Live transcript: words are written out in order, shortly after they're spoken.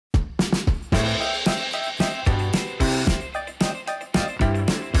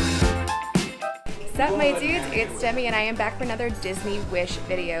What's up, my dudes? It's Demi and I am back for another Disney Wish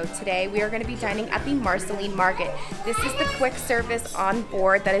video. Today we are going to be dining at the Marceline Market. This is the quick service on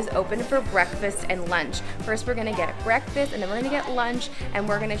board that is open for breakfast and lunch. First we're going to get breakfast and then we're going to get lunch and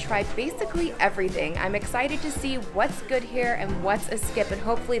we're going to try basically everything. I'm excited to see what's good here and what's a skip, and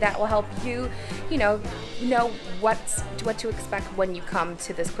hopefully that will help you, know what to expect when you come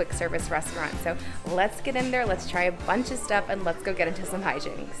to this quick service restaurant. So let's get in there, let's try a bunch of stuff, and let's go get into some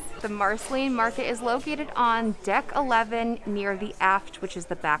hijinks. The Marceline Market is located on deck 11 near the aft, which is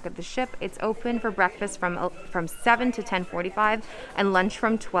the back of the ship. It's open for breakfast from 7 to 10:45 and lunch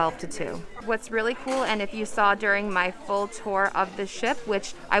from 12 to 2. What's really cool, and if you saw during my full tour of the ship,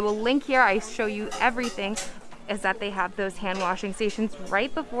 which I will link here, I show you everything, is that they have those hand washing stations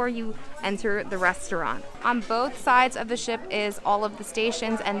right before you enter the restaurant. On both sides of the ship is all of the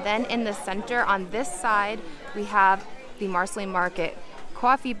stations, and then in the center on this side we have the Marceline Market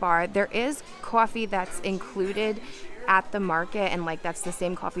coffee bar. There is coffee that's included at the market, and that's the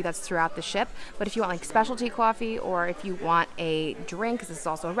same coffee that's throughout the ship. But if you want specialty coffee, or if you want a drink, because this is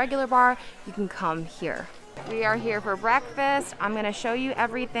also a regular bar, you can come here. We are here for breakfast. I'm going to show you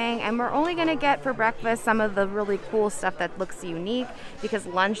everything, and we're only going to get for breakfast some of the really cool stuff that looks unique, because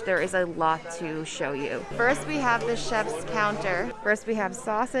lunch there is a lot to show you. First we have the chef's counter. First we have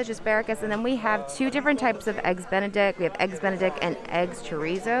sausage, asparagus, and then we have two different types of eggs benedict. We have eggs benedict and eggs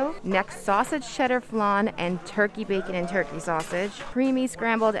chorizo. Next, sausage cheddar flan and turkey bacon and turkey sausage. Creamy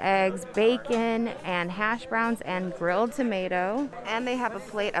scrambled eggs, bacon, and hash browns and grilled tomato. And they have a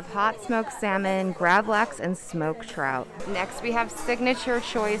plate of hot smoked salmon, gravlax, and smoked trout. Next we have signature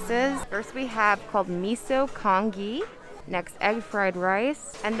choices. First we have called miso congee. Next, egg fried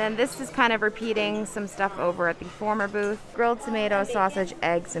rice. And then this is kind of repeating some stuff over at the former booth. Grilled tomato, sausage,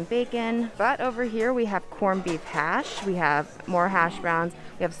 eggs, and bacon. But over here we have corned beef hash. We have more hash browns.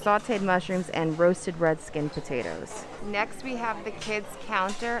 We have sauteed mushrooms and roasted red skin potatoes. Next we have the kids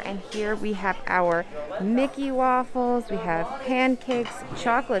counter, and here we have our Mickey waffles. We have pancakes,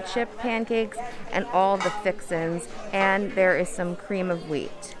 chocolate chip pancakes, and all the fixins. And there is some cream of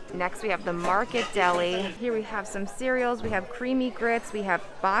wheat. Next we have the Market Deli. Here we have some cereals. We have creamy grits, we have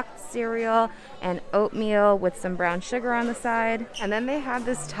boxed cereal and oatmeal with some brown sugar on the side. And then they have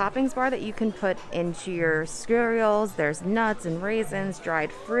this toppings bar that you can put into your cereals. There's nuts and raisins,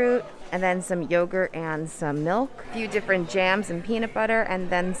 dried fruit, and then some yogurt and some milk. A few different jams and peanut butter, and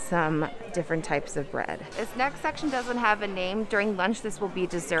then some different types of bread. This next section doesn't have a name. During lunch this will be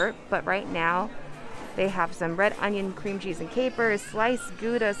dessert, but right now they have some red onion, cream cheese and capers, sliced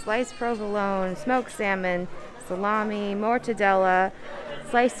Gouda, sliced provolone, smoked salmon, salami, mortadella,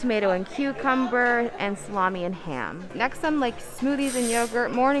 sliced tomato and cucumber, and salami and ham. Next, some smoothies and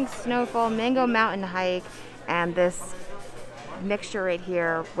yogurt, morning snowfall, mango mountain hike, and this mixture right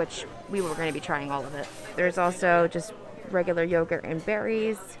here, which we were going to be trying all of it. There's also just regular yogurt and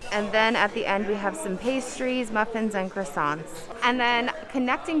berries. And then at the end we have some pastries, muffins, and croissants. And then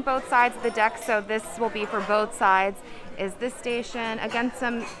connecting both sides of the deck, so this will be for both sides, is this station. Again,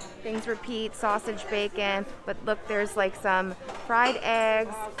 some things repeat, sausage, bacon, but look, there's some fried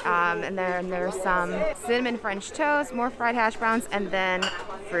eggs, and then there's some cinnamon French toast, more fried hash browns, and then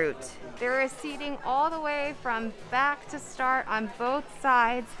fruit. There is seating all the way from back to start on both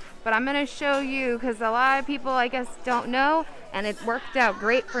sides, but I'm going to show you because a lot of people, I guess, don't know, and it worked out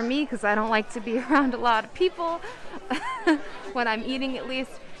great for me because I don't like to be around a lot of people when I'm eating, at least,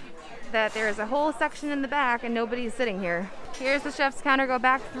 that there is a whole section in the back and nobody's sitting here. Here's the chef's counter. Go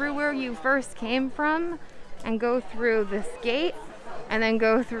back through where you first came from and go through this gate, and then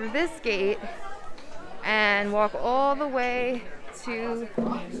go through this gate and walk all the way to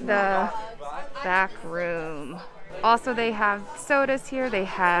the back room. Also, they have sodas here. They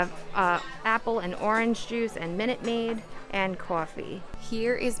have apple and orange juice and Minute Maid and coffee.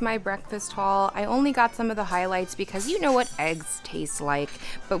 Here is my breakfast haul. I only got some of the highlights because you know what eggs taste like,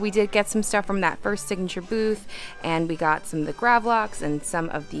 but we did get some stuff from that first signature booth, and we got some of the gravlax and some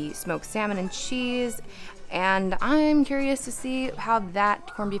of the smoked salmon and cheese. And I'm curious to see how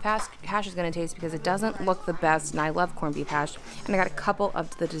that corned beef hash is going to taste, because it doesn't look the best, and I love corned beef hash. And I got a couple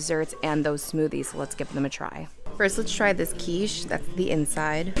of the desserts and those smoothies, so let's give them a try. First, let's try this quiche. That's the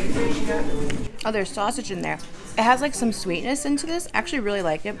inside. Oh, there's sausage in there. It has some sweetness into this. I actually really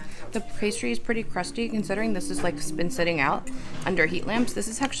like it. The pastry is pretty crusty, considering this is been sitting out under heat lamps. This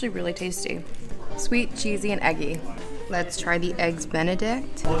is actually really tasty. Sweet, cheesy, and eggy. Let's try the eggs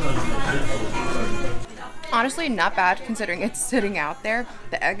benedict. Honestly, not bad considering it's sitting out there.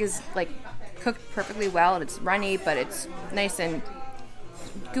 The egg is cooked perfectly well, and it's runny, but it's nice and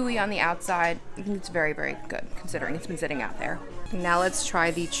gooey on the outside. I think it's very, very good considering it's been sitting out there. Now let's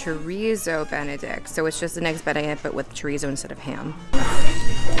try the chorizo Benedict. So it's just an eggs Benedict, but with chorizo instead of ham.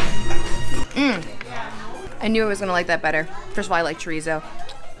 I knew I was gonna like that better. First of all, I like chorizo.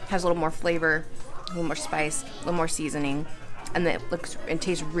 It has a little more flavor, a little more spice, a little more seasoning, and then it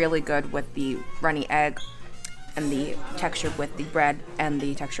tastes really good with the runny egg and the texture with the bread and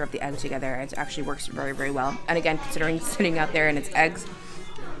the texture of the egg together. It actually works very, very well. And again, considering it's sitting out there and it's eggs,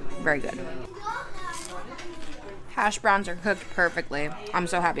 very good. Hash browns are cooked perfectly. I'm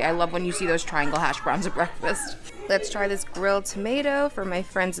so happy. I love when you see those triangle hash browns at breakfast. Let's try this grilled tomato for my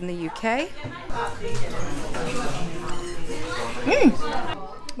friends in the UK.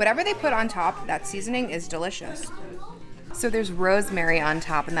 Whatever they put on top, that seasoning is delicious. So there's rosemary on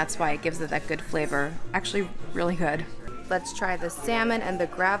top, and that's why it gives it that good flavor. Actually, really good. Let's try the salmon and the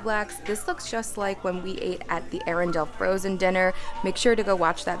gravlax. This looks just like when we ate at the Arendelle Frozen dinner. Make sure to go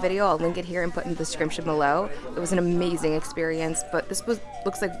watch that video. I'll link it here and put in the description below. It was an amazing experience, but this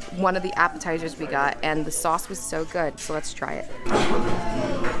looks like one of the appetizers we got, and the sauce was so good. So let's try it.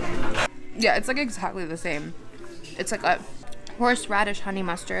 Yeah, it's like exactly the same. It's like a horseradish honey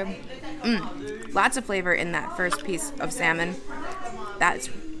mustard. Lots of flavor in that first piece of salmon. That's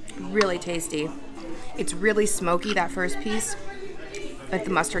really tasty. It's really smoky, that first piece. With the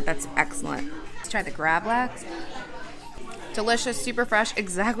mustard, that's excellent. Let's try the gravlax. Delicious, super fresh,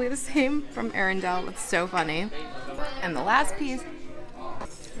 exactly the same from Arendelle. It's so funny. And the last piece,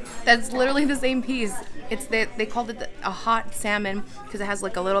 that's literally the same piece. They called it a hot salmon because it has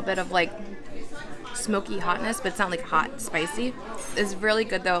like a little bit of like smoky hotness, but it's not like hot spicy. It's really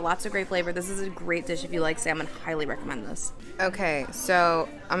good though, lots of great flavor. This is a great dish if you like salmon. Highly recommend this. Okay, so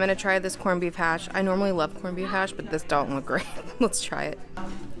I'm gonna try this corned beef hash. I normally love corned beef hash, but this don't look great. Let's try it.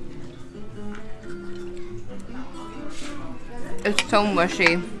 It's so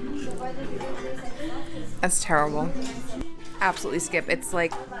mushy. That's terrible. Absolutely skip. It's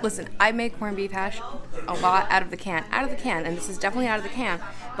like, listen, I make corned beef hash a lot out of the can, and this is definitely out of the can,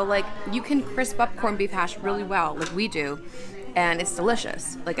 but like you can crisp up corned beef hash really well, like we do, and it's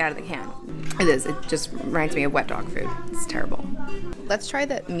delicious, like out of the can. It is. It just reminds me of wet dog food. It's terrible. Let's try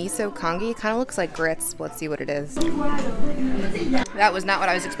the miso congee. It kind of looks like grits. Let's see what it is. That was not what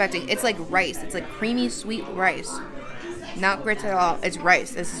I was expecting. It's like rice. It's like creamy, sweet rice. Not grits at all. It's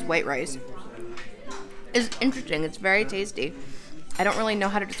rice. This is white rice. It's interesting. It's very tasty. I don't really know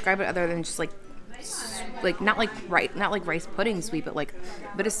how to describe it other than just like not like rice pudding sweet, but like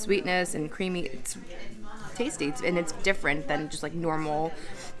a bit of sweetness and creamy. It's tasty, and it's different than just like normal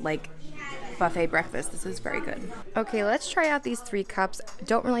like buffet breakfast. This is very good. Okay, let's try out these 3 cups.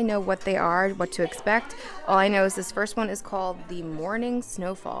 Don't really know what they are, what to expect. All I know is this first one is called the Morning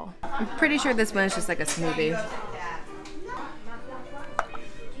Snowfall. I'm pretty sure this one is just like a smoothie.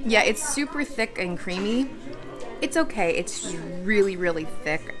 Yeah, it's super thick and creamy. It's okay. It's just really, really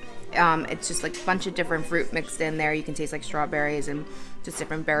thick. It's just like a bunch of different fruit mixed in there. You can taste like strawberries and just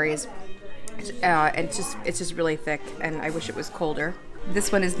different berries. And it's just really thick, and I wish it was colder.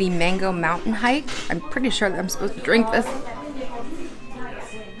 This one is the Mango Mountain Hike. I'm pretty sure that I'm supposed to drink this.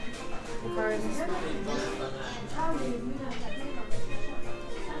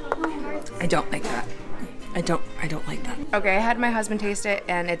 I don't like that. I don't like that. Okay, I had my husband taste it,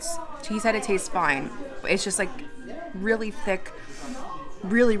 and he said it tastes fine. It's just like really thick,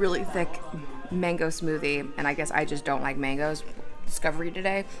 really, really thick mango smoothie, and I guess I just don't like mangoes. Discovery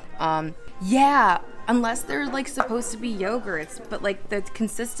today. Yeah, unless they're like supposed to be yogurts, but like the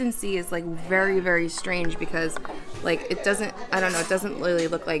consistency is like very, very strange because like it doesn't, I don't know, it doesn't really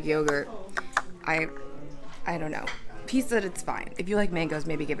look like yogurt. I don't know. He said it's fine. If you like mangoes,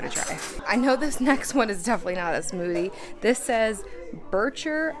 maybe give it a try. I know this next one is definitely not a smoothie. This says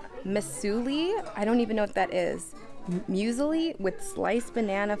Bircher Muesli. I don't even know what that is. Muesli with sliced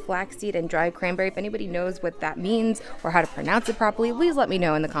banana, flaxseed, and dried cranberry. If anybody knows what that means or how to pronounce it properly, please let me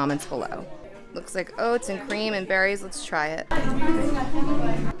know in the comments below. Looks like oats and cream and berries. Let's try it.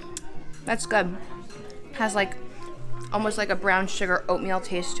 That's good. Has like almost like a brown sugar oatmeal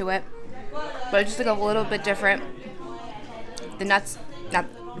taste to it, but it's just like a little bit different.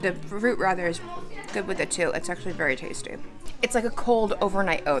 The fruit rather is good with it too. It's actually very tasty. It's like a cold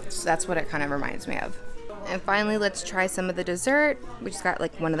overnight oats. That's what it kind of reminds me of. And finally, let's try some of the dessert. We just got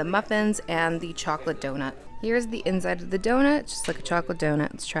like one of the muffins and the chocolate donut. Here's the inside of the donut, just like a chocolate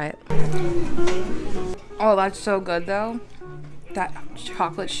donut. Let's try it. Oh, that's so good though. That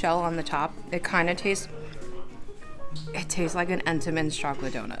chocolate shell on the top, it tastes like an Entenmann's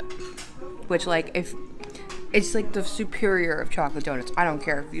chocolate donut. Which like, if it's like the superior of chocolate donuts. I don't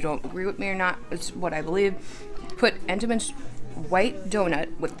care if you don't agree with me or not. It's what I believe. Put Entenmann's white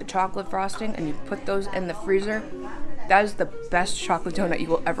donut with the chocolate frosting and you put those in the freezer. That is the best chocolate donut you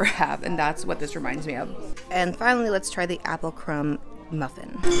will ever have, and that's what this reminds me of. And finally, let's try the apple crumb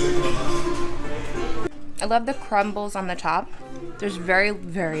muffin. I love the crumbles on the top. There's very,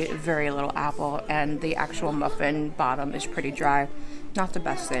 very, very little apple, and the actual muffin bottom is pretty dry. Not the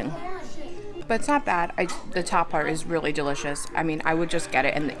best thing, but it's not bad. The top part is really delicious. I mean, I would just get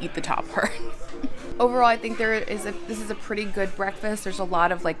it and eat the top part. Overall, I think this is a pretty good breakfast. There's a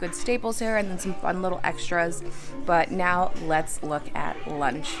lot of like good staples here and then some fun little extras. But now let's look at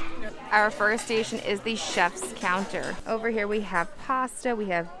lunch. Our first station is the chef's counter. Over here we have pasta, we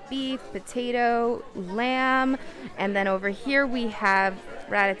have beef, potato, lamb, and then over here we have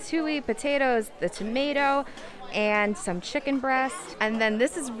ratatouille, potatoes, the tomato, and some chicken breast. And then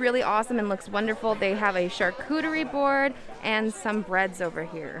this is really awesome and looks wonderful. They have a charcuterie board and some breads over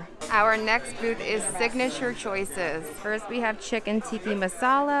here. Our next booth is signature choices. First we have chicken tikka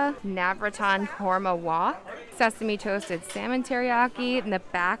masala, navratan korma wok, sesame toasted salmon teriyaki. In the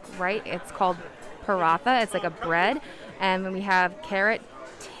back right, it's called paratha. It's like a bread. And then we have carrot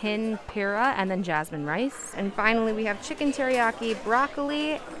tin pira and then jasmine rice. And finally we have chicken teriyaki,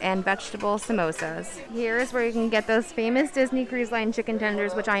 broccoli, and vegetable samosas. Here's where you can get those famous Disney Cruise Line chicken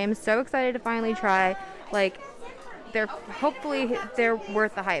tenders, which I am so excited to finally try. Like, hopefully they're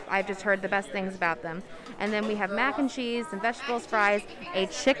worth the hype. I've just heard the best things about them. And then we have mac and cheese, some vegetables, fries, a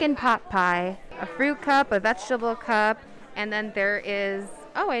chicken pot pie, a fruit cup, a vegetable cup, and then there is,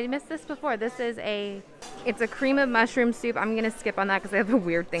 oh, I missed this before. It's a cream of mushroom soup. I'm gonna skip on that because I have a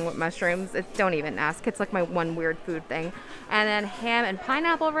weird thing with mushrooms. Don't even ask. It's like my one weird food thing. And then ham and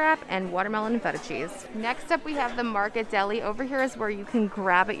pineapple wrap and watermelon and feta cheese. Next up we have the Market Deli. Over here is where you can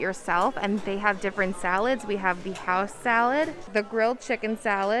grab it yourself, and they have different salads. We have the house salad, the grilled chicken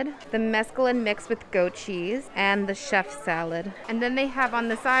salad, the mesclun mixed with goat cheese, and the chef salad. And then they have on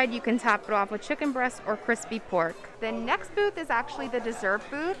the side, you can top it off with chicken breast or crispy pork. The next booth is actually the dessert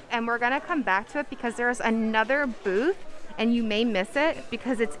booth, and we're gonna come back to it because there's another booth and you may miss it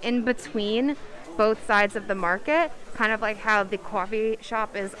because it's in between both sides of the market, kind of like how the coffee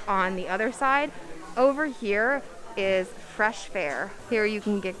shop is on the other side. Over here is fresh fare. Here you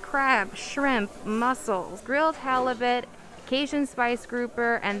can get crab, shrimp, mussels, grilled halibut, Cajun spice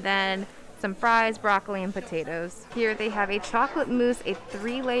grouper, and then some fries, broccoli, and potatoes. Here they have a chocolate mousse, a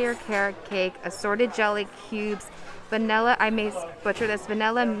 3-layer carrot cake, assorted jelly cubes, vanilla, I may butcher this,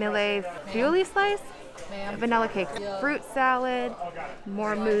 vanilla mille feuilly slice, vanilla cake, fruit salad,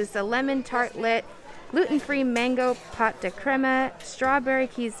 more mousse, a lemon tartlet, gluten-free mango pâte de crème, strawberry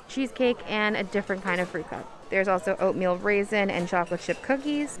cheesecake, and a different kind of fruit cup. There's also oatmeal raisin and chocolate chip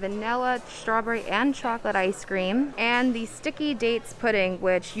cookies, vanilla, strawberry, and chocolate ice cream, and the sticky dates pudding,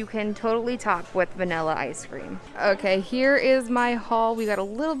 which you can totally top with vanilla ice cream. Okay, here is my haul. We got a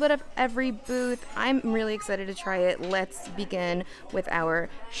little bit of every booth. I'm really excited to try it. Let's begin with our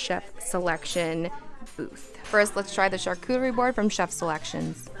chef selection booth. First, let's try the charcuterie board from Chef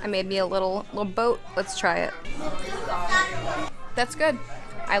Selections. I made me a little boat. Let's try it. That's good.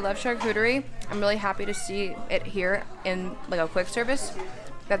 I love charcuterie. I'm really happy to see it here in like a quick service.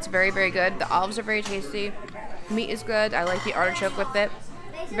 That's very, very good. The olives are very tasty. Meat is good. I like the artichoke with it.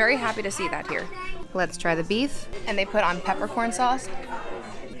 Very happy to see that here. Let's try the beef. And they put on peppercorn sauce.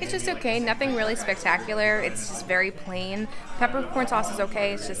 It's just okay. Nothing really spectacular. It's just very plain. Peppercorn sauce is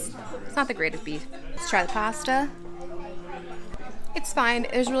okay. It's not the greatest beef. Let's try the pasta. It's fine.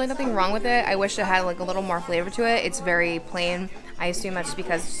 There's really nothing wrong with it. I wish it had like a little more flavor to it. It's very plain. I assume that's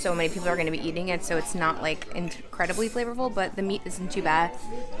because so many people are going to be eating it, so it's not like incredibly flavorful, but the meat isn't too bad,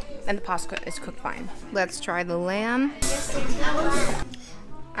 and the pasta is cooked fine. Let's try the lamb.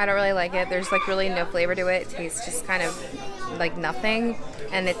 I don't really like it. There's like really no flavor to it. It tastes just kind of like nothing,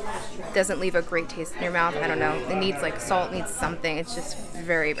 and it doesn't leave a great taste in your mouth. I don't know. It needs like salt, needs something. It's just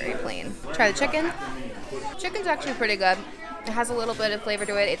very, very plain. Try the chicken. Chicken's actually pretty good. It has a little bit of flavor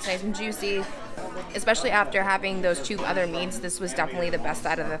to it. It's nice and juicy. Especially after having those 2 other meats, this was definitely the best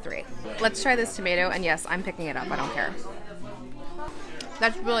out of the 3. Let's try this tomato, and yes, I'm picking it up. I don't care.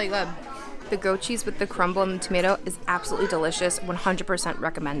 That's really good. The goat cheese with the crumble and the tomato is absolutely delicious. 100%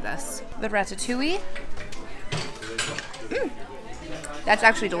 recommend this. The ratatouille. That's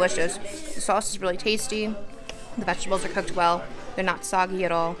actually delicious. The sauce is really tasty. The vegetables are cooked well. They're not soggy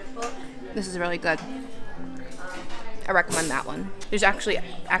at all. This is really good. I recommend that one. There's actually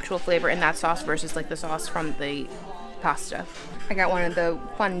actual flavor in that sauce versus like the sauce from the pasta. I got one of the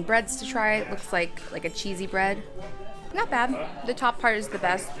fun breads to try. It looks like a cheesy bread. Not bad. The top part is the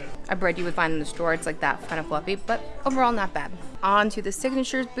best. A bread you would find in the store. It's like that, kind of fluffy, but overall not bad. On to the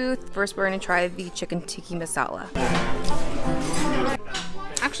signatures booth. First, we're gonna try the chicken tikka masala.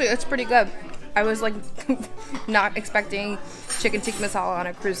 Actually, it's pretty good. I was like not expecting chicken tikka masala on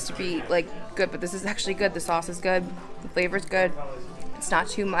a cruise to be like good, but this is actually good. The sauce is good, the flavor's good. It's not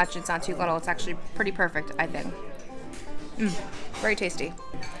too much, it's not too little. It's actually pretty perfect, I think. Very tasty.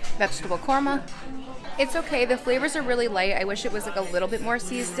 Vegetable korma. It's okay. The flavors are really light. I wish it was like a little bit more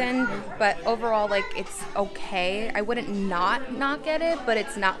seasoned, but overall, like, it's okay. I wouldn't not get it, but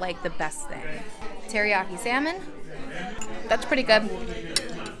it's not like the best thing. Teriyaki salmon. That's pretty good.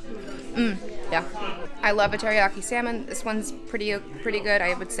 Yeah. I love a teriyaki salmon. This one's pretty good.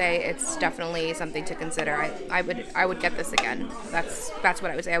 I would say it's definitely something to consider. I would get this again. That's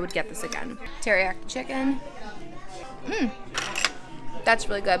what I would say. I would get this again. Teriyaki chicken. That's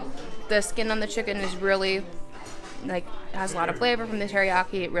really good. The skin on the chicken is really, like, has a lot of flavor from the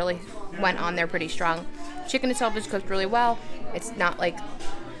teriyaki. It really went on there pretty strong. Chicken itself is cooked really well. It's not like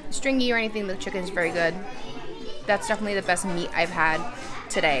stringy or anything. The chicken is very good. That's definitely the best meat I've had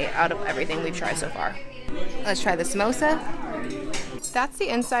today out of everything we've tried so far. Let's try the samosa. That's the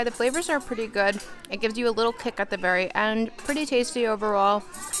inside. The flavors are pretty good. It gives you a little kick at the very end. Pretty tasty overall.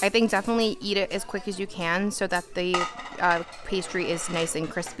 I think definitely eat it as quick as you can so that the pastry is nice and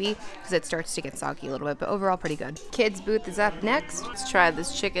crispy, because it starts to get soggy a little bit, but overall pretty good. Kids booth is up next. Let's try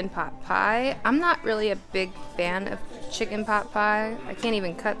this chicken pot pie. I'm not really a big fan of chicken pot pie. I can't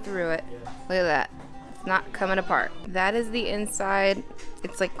even cut through it. Look at that. It's not coming apart. That is the inside.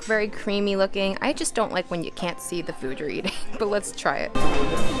 It's like very creamy looking. I just don't like when you can't see the food you're eating, but let's try it.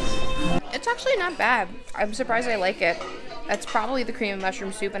 It's actually not bad. I'm surprised I like it. That's probably the cream and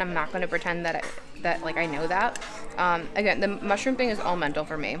mushroom soup, and I'm not going to pretend that I know that. Again, the mushroom thing is all mental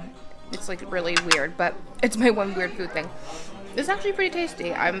for me. It's like really weird, but it's my one weird food thing. It's actually pretty tasty.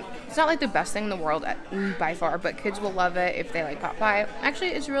 It's not like the best thing in the world by far, but kids will love it if they like pot pie. Actually,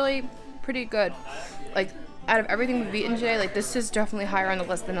 it's really pretty good. Like, out of everything we've eaten today, like, this is definitely higher on the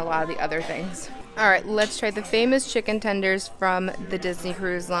list than a lot of the other things. All right, let's try the famous chicken tenders from the Disney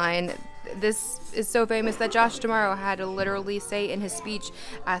Cruise Line. This is so famous that Josh Tomorrow had to literally say in his speech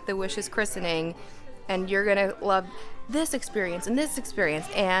at the Wish's christening, and you're gonna love this experience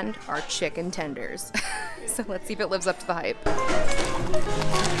and our chicken tenders. So let's see if it lives up to the hype.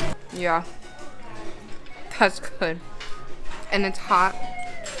 Yeah, that's good. And it's hot.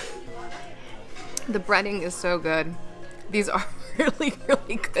 The breading is so good. These are really,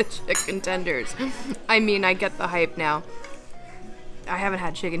 really good chicken tenders. I mean, I get the hype now. I haven't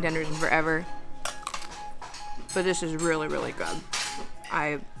had chicken tenders in forever, but this is really, really good.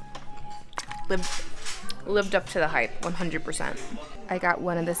 I lived up to the hype, 100%. I got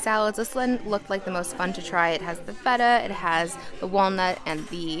one of the salads. This one looked like the most fun to try. It has the feta, it has the walnut and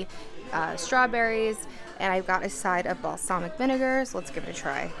the strawberries, and I've got a side of balsamic vinegar, so let's give it a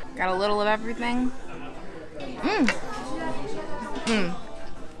try. Got a little of everything.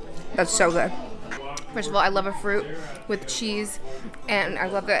 That's so good. First of all, I love a fruit with cheese, and I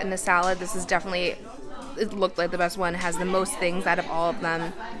love that in the salad. This is definitely, it looked like the best one. It has the most things out of all of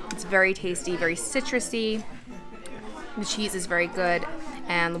them. It's very tasty, very citrusy. The cheese is very good,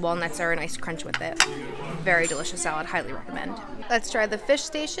 and the walnuts are a nice crunch with it. Very delicious salad, highly recommend. Let's try the fish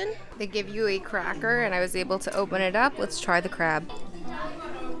station. They give you a cracker, and I was able to open it up. Let's try the crab.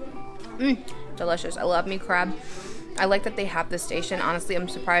 Delicious. I love me crab. I like that they have this station. Honestly, I'm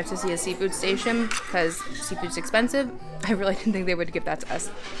surprised to see a seafood station because seafood's expensive. I really didn't think they would give that to us.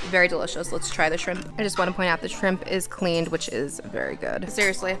 Very delicious. Let's try the shrimp. I just want to point out the shrimp is cleaned, which is very good.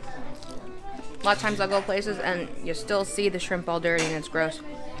 Seriously. A lot of times I'll go places and you still see the shrimp all dirty and it's gross.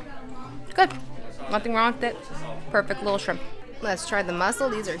 Good. Nothing wrong with it. Perfect little shrimp. Let's try the mussel.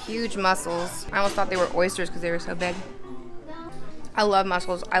 These are huge mussels. I almost thought they were oysters because they were so big. I love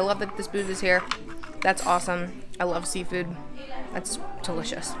mussels. I love that this booth is here. That's awesome. I love seafood. That's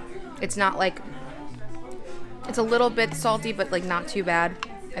delicious. It's not like, it's a little bit salty, but like not too bad.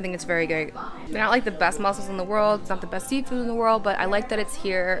 I think it's very good. They're not like the best mussels in the world. It's not the best seafood in the world, but I like that it's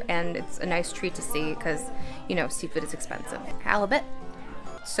here and it's a nice treat to see because, you know, seafood is expensive. Halibut.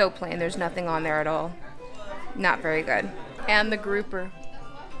 So plain. There's nothing on there at all. Not very good. And the grouper.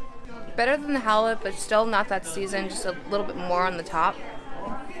 Better than the halibut, but still not that seasoned. Just a little bit more on the top.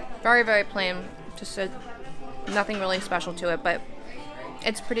 Very, very plain. Just nothing really special to it, but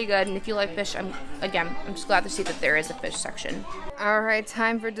it's pretty good. And if you like fish, I'm just glad to see that there is a fish section. All right,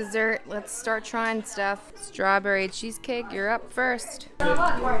 time for dessert. Let's start trying stuff. Strawberry cheesecake, you're up first.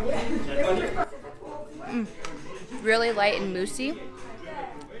 Really light and moussey.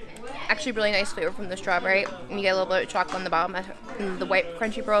 Actually, really nice flavor from the strawberry. And you get a little bit of chocolate on the bottom and the white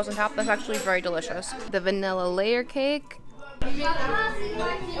crunchy pearls on top. That's actually very delicious. The vanilla layer cake.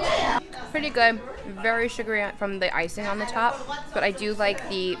 Pretty good. Very sugary from the icing on the top, but I do like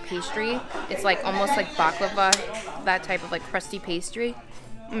the pastry. It's like almost like baklava, that type of like crusty pastry.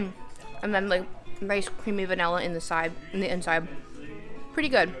 And then like nice creamy vanilla in the inside. Pretty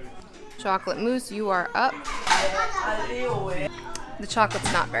good. Chocolate mousse, you are up. The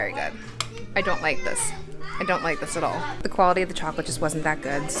chocolate's not very good. I don't like this. I don't like this at all. The quality of the chocolate just wasn't that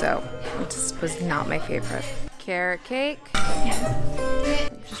good, so it just was not my favorite. Carrot cake.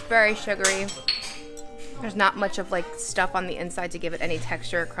 Just very sugary. There's not much of like stuff on the inside to give it any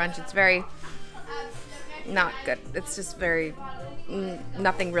texture or crunch. It's very not good. It's just very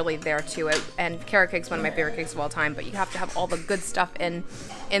nothing really there to it. And carrot cake's one of my favorite cakes of all time, but you have to have all the good stuff in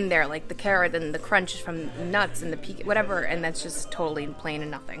there, like the carrot and the crunch from the nuts and the peak, whatever, and that's just totally plain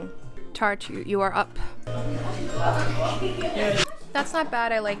and nothing. Tart, you are up. That's not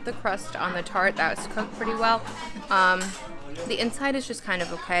bad. I like the crust on the tart. That was cooked pretty well. The inside is just kind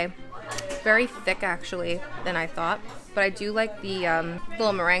of okay. Very thick, actually, than I thought. But I do like the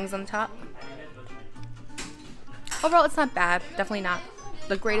little meringues on top. Overall, it's not bad. Definitely not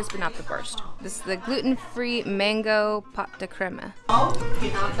the greatest, but not the worst. This is the gluten-free mango pâte de crème.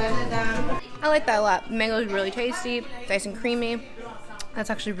 I like that a lot. Mango is really tasty. It's nice and creamy. That's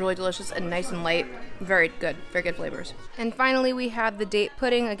actually really delicious and nice and light. Very good flavors. And finally we have the date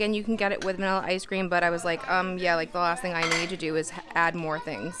pudding. Again, you can get it with vanilla ice cream, but I was like, yeah, like the last thing I need to do is add more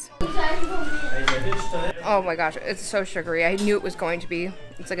things. Oh my gosh, it's so sugary. I knew it was going to be.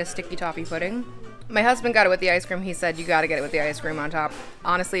 It's like a sticky toffee pudding. My husband got it with the ice cream. He said, you gotta get it with the ice cream on top.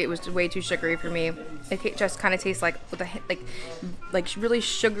 Honestly, it was way too sugary for me. It just kind of tastes like with a like really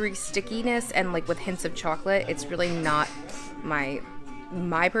sugary stickiness and like with hints of chocolate. It's really not my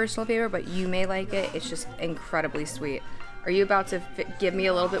personal favorite, but you may like it. It's just incredibly sweet. Are you about to give me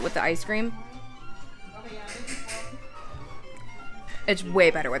a little bit with the ice cream? It's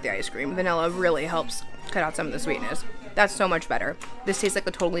way better with the ice cream. Vanilla really helps cut out some of the sweetness. That's so much better. This tastes like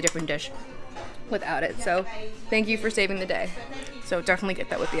a totally different dish without it. So thank you for saving the day. So definitely get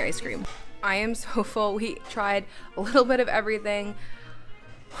that with the ice cream. I am so full. We tried a little bit of everything.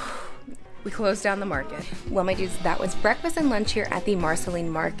 We closed down the market. Well, my dudes, that was breakfast and lunch here at the Marceline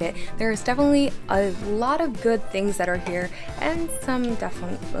Market. There's definitely a lot of good things that are here and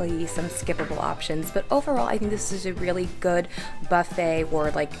definitely some skippable options. But overall, I think this is a really good buffet,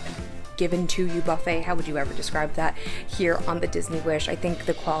 or like given to you buffet, how would you ever describe that, here on the Disney Wish. I think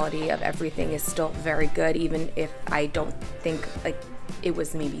the quality of everything is still very good, even if I don't think like it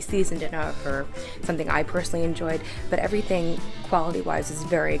was maybe seasoned enough or something I personally enjoyed, but everything quality-wise is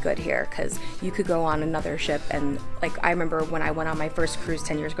very good here, because you could go on another ship and like I remember when I went on my first cruise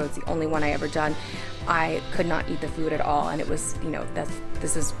 10 years ago, it's the only one I ever done, I could not eat the food at all, and it was, you know,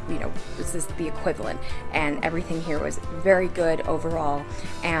 this is the equivalent, and everything here was very good overall,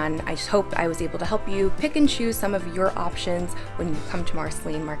 and I just hope I was able to help you pick and choose some of your options when you come to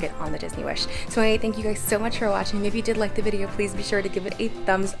Marceline Market on the Disney Wish. So anyway, thank you guys so much for watching. If you did like the video, please be sure to give it a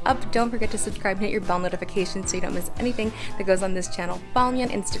thumbs up. Don't forget to subscribe and hit your bell notification so you don't miss anything that goes on this channel. Follow me on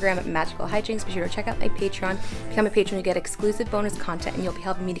Instagram at Magical Hijinx. Be sure to check out my Patreon. Become a patron to get exclusive bonus content, and you'll be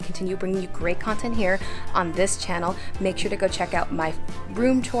helping me to continue bringing you great content here on this channel. Make sure to go check out my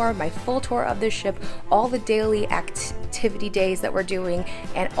room tour, my full tour of the ship, all the daily activity days that we're doing,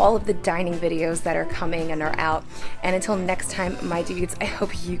 and all of the dining videos that are coming and are out. And until next time, my dudes, I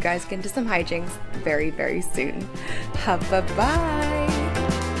hope you guys get into some hijinks very, very soon. Bye-bye.